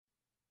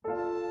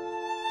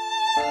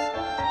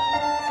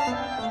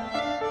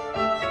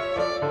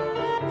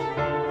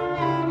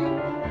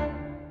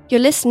You're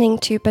listening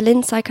to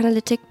Berlin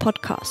Psychoanalytic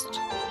Podcast.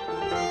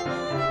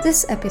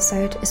 This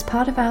episode is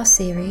part of our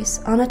series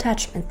on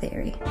attachment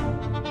theory.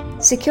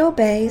 Secure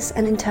Bays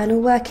and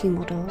Internal Working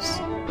Models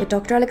with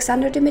Dr.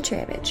 Alexander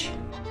Dmitrievich.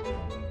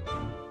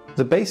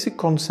 The basic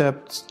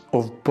concept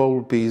of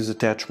Bowlby's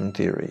attachment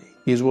theory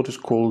is what is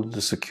called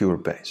the secure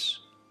base.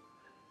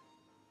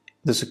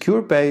 The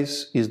secure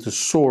base is the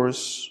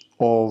source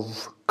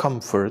of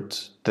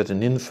comfort that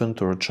an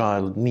infant or a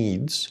child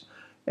needs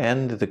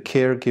and the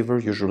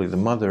caregiver, usually the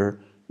mother,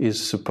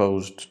 is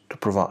supposed to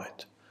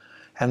provide.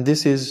 And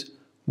this is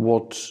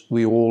what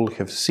we all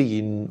have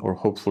seen or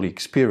hopefully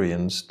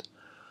experienced,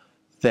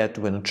 that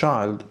when a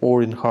child,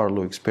 or in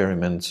Harlow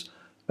experiments,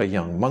 a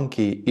young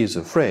monkey is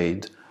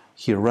afraid,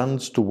 he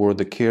runs toward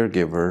the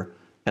caregiver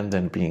and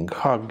then being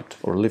hugged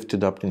or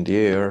lifted up in the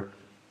air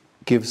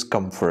gives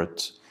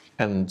comfort,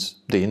 and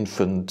the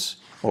infant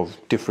of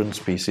different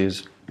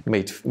species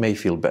may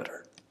feel better.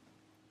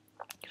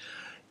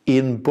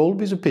 In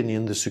Bowlby's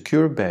opinion, the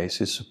secure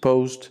base is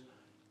supposed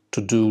to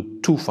do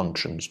two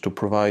functions, to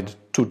provide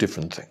two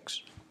different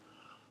things.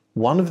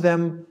 One of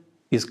them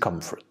is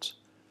comfort.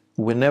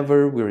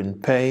 Whenever we're in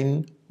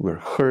pain, we're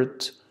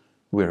hurt,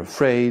 we're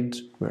afraid,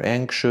 we're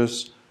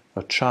anxious,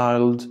 a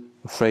child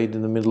afraid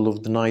in the middle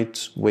of the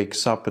night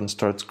wakes up and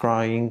starts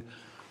crying,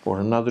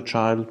 or another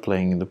child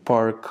playing in the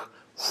park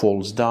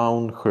falls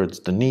down, hurts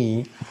the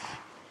knee,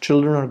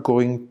 children are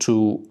going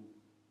to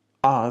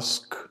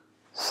ask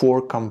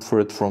for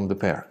comfort from the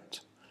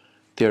parent.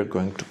 They're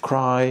going to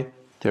cry,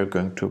 they're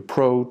going to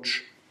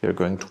approach, they're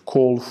going to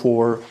call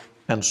for,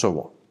 and so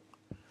on.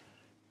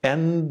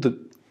 And the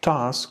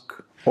task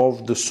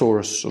of the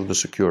source of the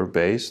secure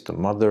base, the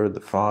mother,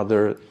 the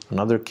father,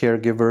 another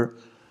caregiver,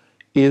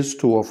 is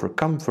to offer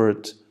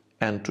comfort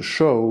and to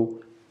show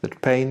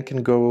that pain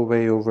can go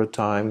away over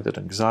time, that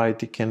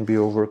anxiety can be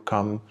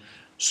overcome,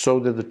 so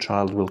that the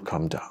child will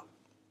calm down.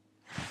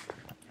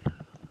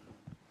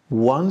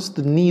 Once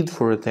the need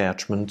for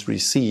attachment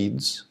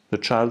recedes, the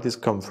child is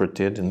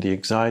comforted and the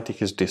anxiety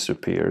has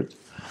disappeared,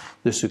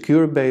 the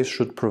secure base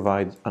should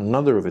provide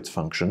another of its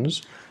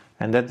functions,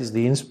 and that is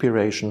the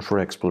inspiration for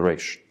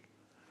exploration.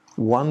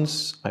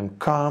 Once I'm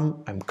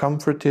calm, I'm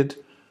comforted,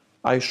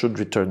 I should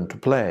return to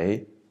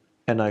play,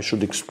 and I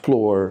should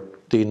explore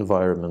the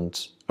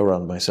environment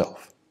around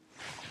myself.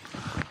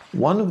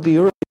 One of the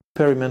early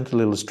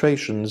experimental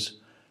illustrations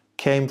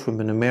came from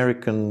an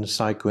American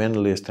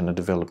psychoanalyst and a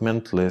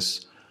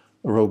developmentalist,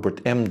 Robert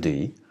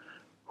M.D.,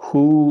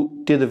 who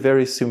did a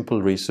very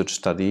simple research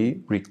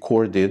study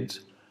recorded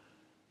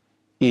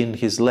in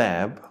his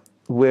lab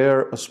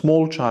where a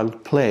small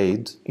child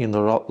played in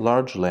a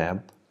large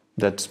lab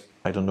that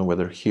I don't know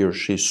whether he or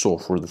she saw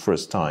for the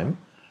first time,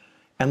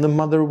 and the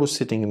mother was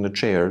sitting in a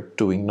chair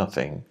doing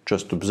nothing,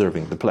 just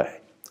observing the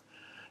play.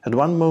 At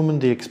one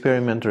moment the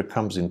experimenter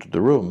comes into the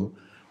room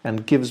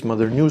and gives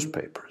mother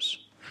newspapers,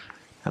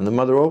 and the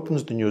mother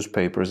opens the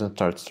newspapers and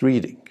starts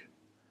reading.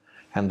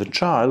 And the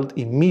child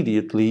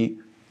immediately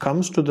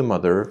comes to the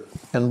mother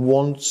and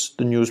wants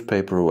the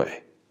newspaper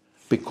away,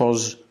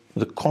 because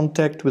the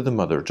contact with the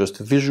mother, just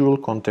visual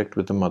contact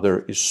with the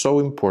mother, is so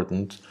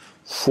important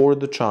for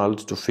the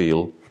child to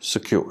feel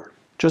secure.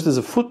 Just as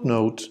a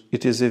footnote,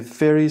 it is a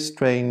very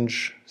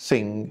strange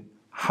thing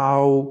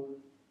how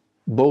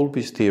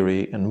Bowlby's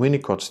theory and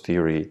Winnicott's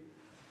theory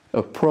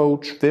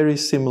approach very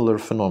similar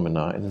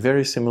phenomena and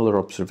very similar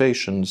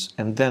observations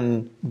and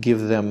then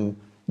give them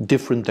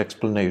different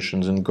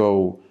explanations and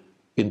go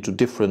into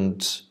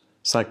different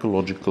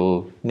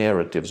psychological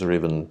narratives or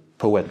even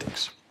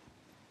poetics.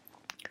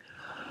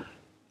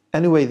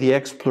 Anyway, the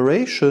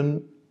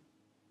exploration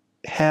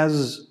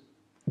has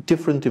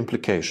different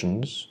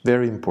implications,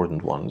 very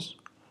important ones.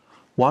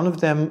 One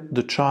of them,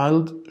 the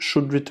child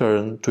should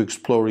return to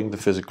exploring the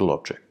physical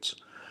objects.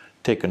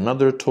 Take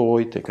another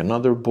toy, take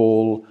another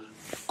ball,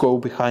 go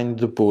behind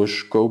the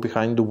bush, go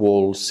behind the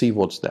wall, see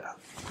what's there.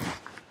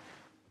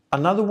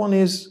 Another one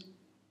is,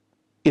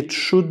 it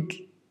should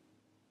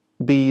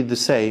be the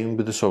same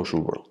with the social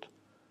world.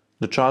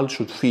 The child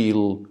should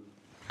feel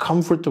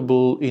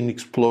comfortable in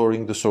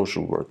exploring the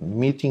social world,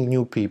 meeting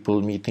new people,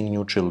 meeting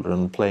new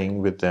children,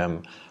 playing with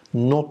them,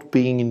 not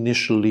being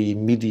initially,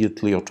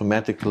 immediately,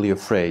 automatically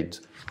afraid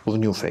of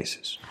new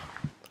faces.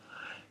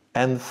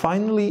 And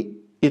finally,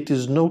 it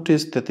is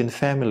noticed that in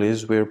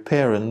families where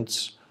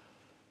parents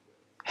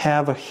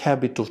have a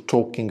habit of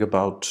talking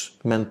about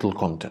mental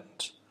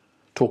content,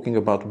 talking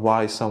about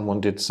why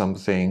someone did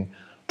something,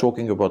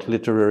 talking about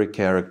literary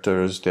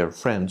characters, their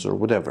friends, or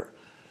whatever.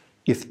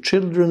 If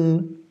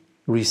children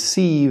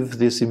receive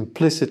this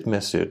implicit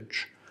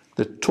message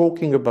that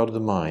talking about the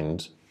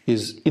mind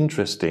is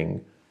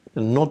interesting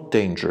and not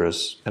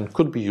dangerous and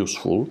could be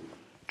useful,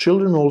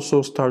 children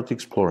also start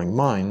exploring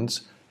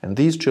minds, and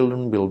these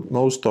children will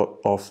most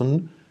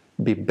often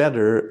be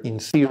better in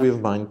theory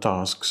of mind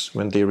tasks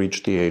when they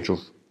reach the age of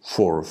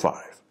 4 or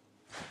 5.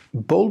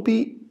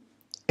 Bowlby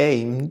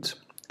aimed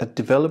at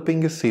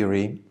developing a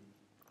theory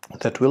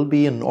that will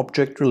be an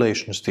object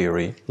relations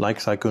theory, like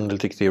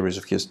psychoanalytic theories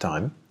of his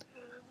time,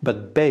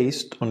 but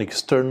based on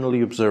externally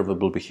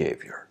observable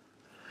behavior.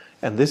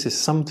 And this is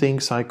something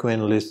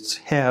psychoanalysts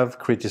have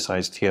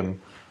criticized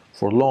him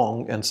for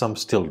long, and some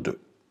still do.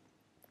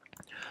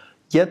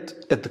 Yet,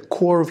 at the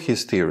core of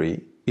his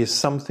theory is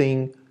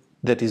something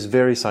that is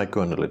very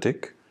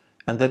psychoanalytic,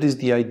 and that is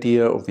the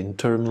idea of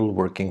internal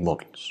working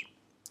models.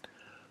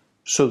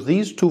 So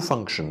these two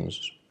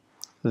functions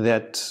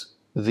that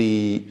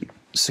the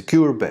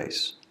secure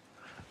base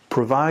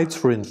provides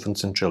for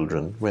infants and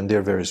children when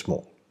they're very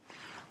small,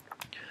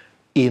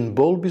 in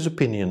Bowlby's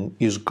opinion,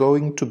 is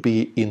going to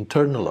be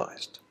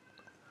internalized,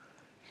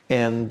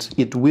 and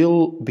it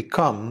will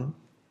become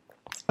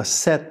a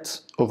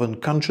set of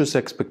unconscious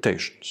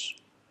expectations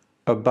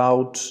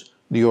about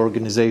the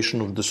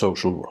organization of the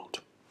social world.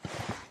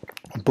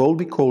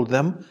 Bowlby called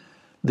them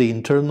the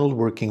internal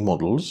working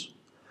models,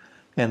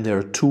 and there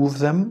are two of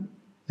them,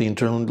 the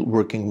internal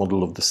working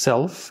model of the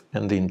self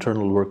and the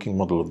internal working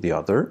model of the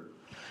other,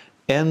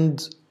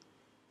 and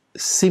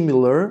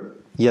similar,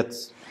 yet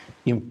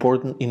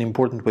in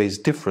important ways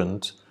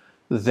different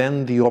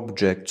than the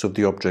objects of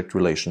the object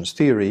relations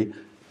theory.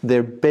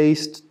 They're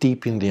based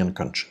deep in the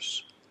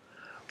unconscious.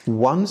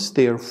 Once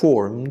they are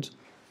formed,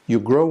 you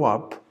grow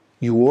up,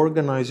 you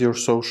organize your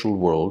social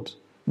world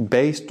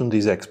based on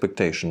these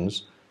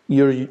expectations.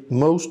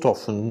 Most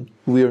often,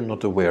 we are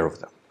not aware of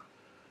them.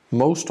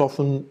 Most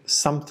often,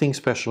 something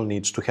special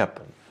needs to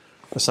happen.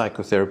 A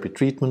psychotherapy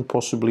treatment,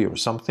 possibly, or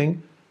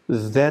something,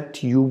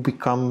 that you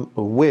become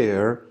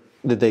aware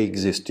that they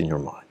exist in your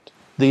mind.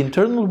 The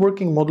internal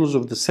working models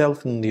of the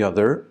self and the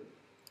other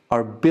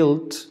are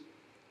built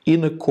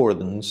in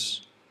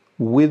accordance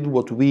with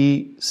what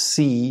we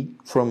see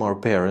from our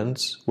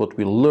parents, what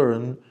we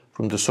learn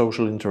from the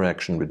social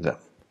interaction with them.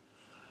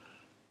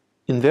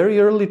 In very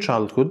early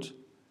childhood,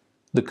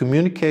 the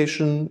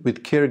communication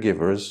with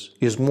caregivers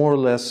is more or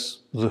less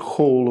the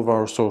whole of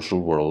our social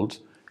world,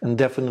 and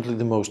definitely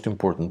the most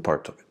important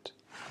part of it.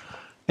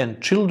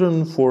 And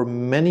children, for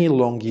many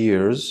long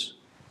years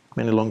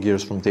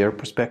from their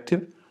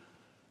perspective,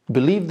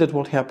 believe that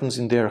what happens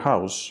in their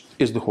house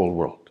is the whole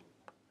world.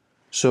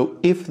 So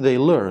if they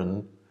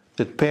learn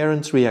that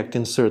parents react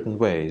in certain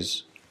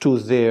ways to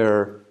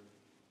their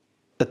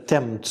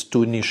attempts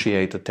to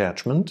initiate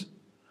attachment,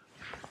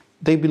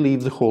 they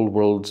believe the whole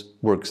world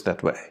works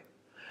that way.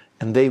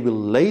 And they will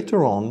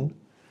later on,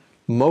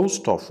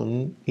 most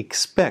often,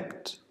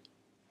 expect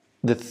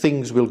that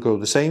things will go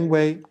the same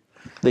way.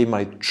 They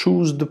might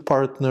choose the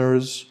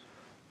partners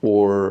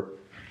or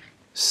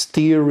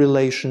steer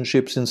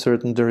relationships in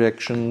certain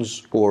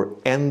directions or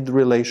end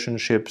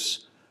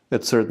relationships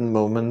at certain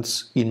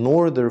moments in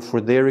order for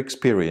their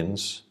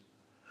experience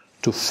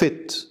to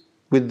fit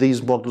with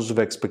these models of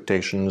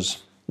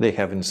expectations they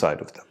have inside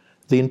of them.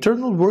 The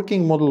internal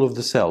working model of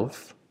the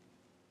self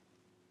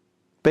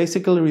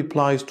basically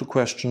replies to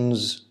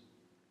questions: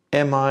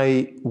 am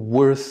I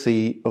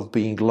worthy of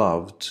being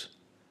loved?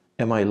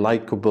 Am I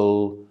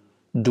likable?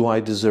 Do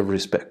I deserve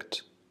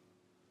respect?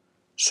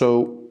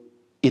 So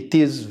it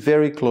is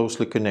very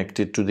closely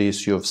connected to the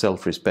issue of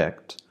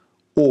self-respect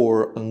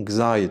or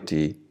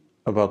anxiety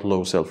about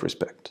low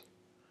self-respect.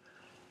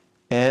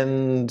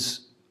 And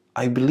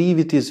I believe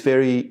it is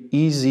very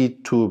easy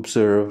to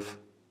observe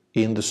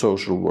in the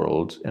social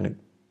world, and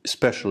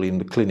especially in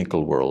the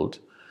clinical world,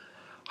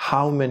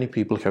 how many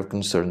people have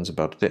concerns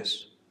about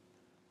this.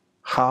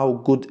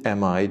 How good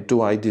am I?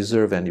 Do I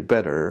deserve any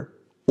better?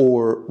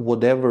 Or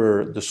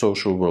whatever the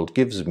social world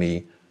gives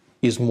me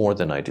is more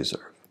than I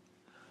deserve.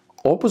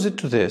 Opposite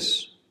to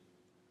this,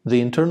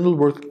 the internal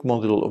working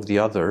model of the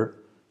other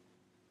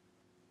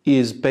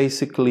is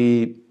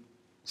basically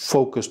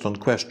focused on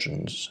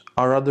questions.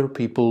 Are other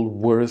people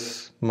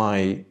worth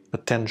my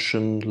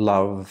attention,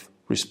 love,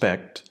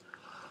 respect?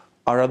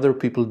 Are other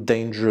people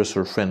dangerous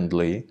or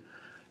friendly?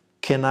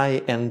 Can I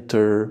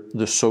enter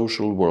the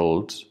social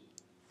world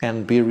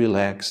and be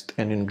relaxed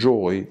and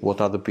enjoy what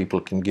other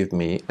people can give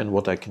me and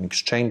what I can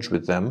exchange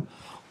with them?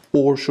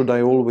 Or should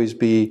I always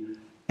be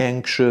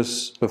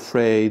anxious,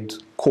 afraid,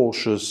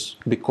 cautious,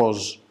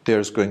 because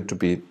there's going to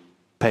be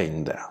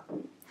pain there?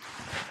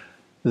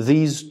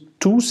 These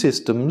two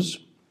systems,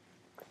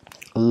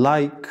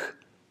 like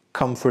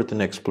comfort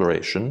and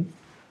exploration,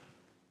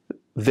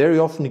 very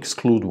often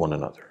exclude one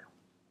another.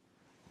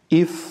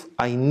 If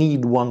I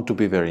need one to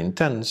be very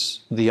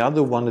intense, the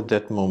other one at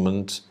that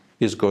moment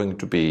is going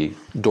to be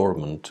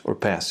dormant or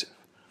passive.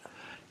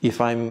 If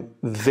I'm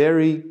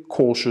very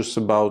cautious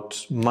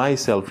about my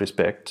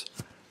self-respect,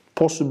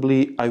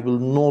 possibly I will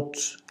not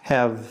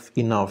have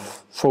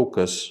enough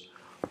focus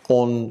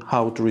on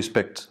how to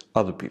respect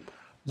other people.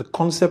 The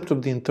concept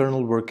of the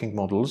internal working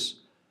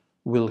models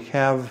will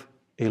have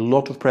a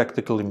lot of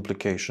practical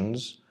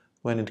implications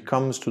when it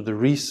comes to the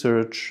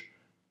research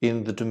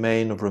in the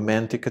domain of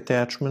romantic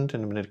attachment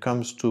and when it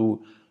comes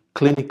to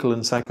clinical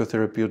and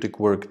psychotherapeutic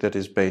work that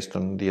is based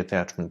on the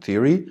attachment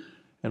theory.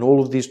 And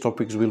all of these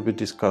topics will be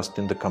discussed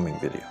in the coming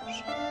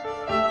videos.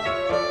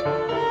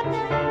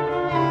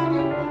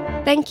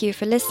 Thank you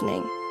for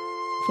listening.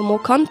 For more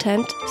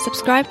content,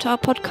 subscribe to our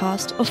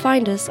podcast or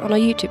find us on our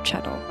YouTube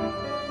channel.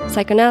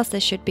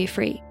 Psychoanalysis should be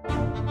free.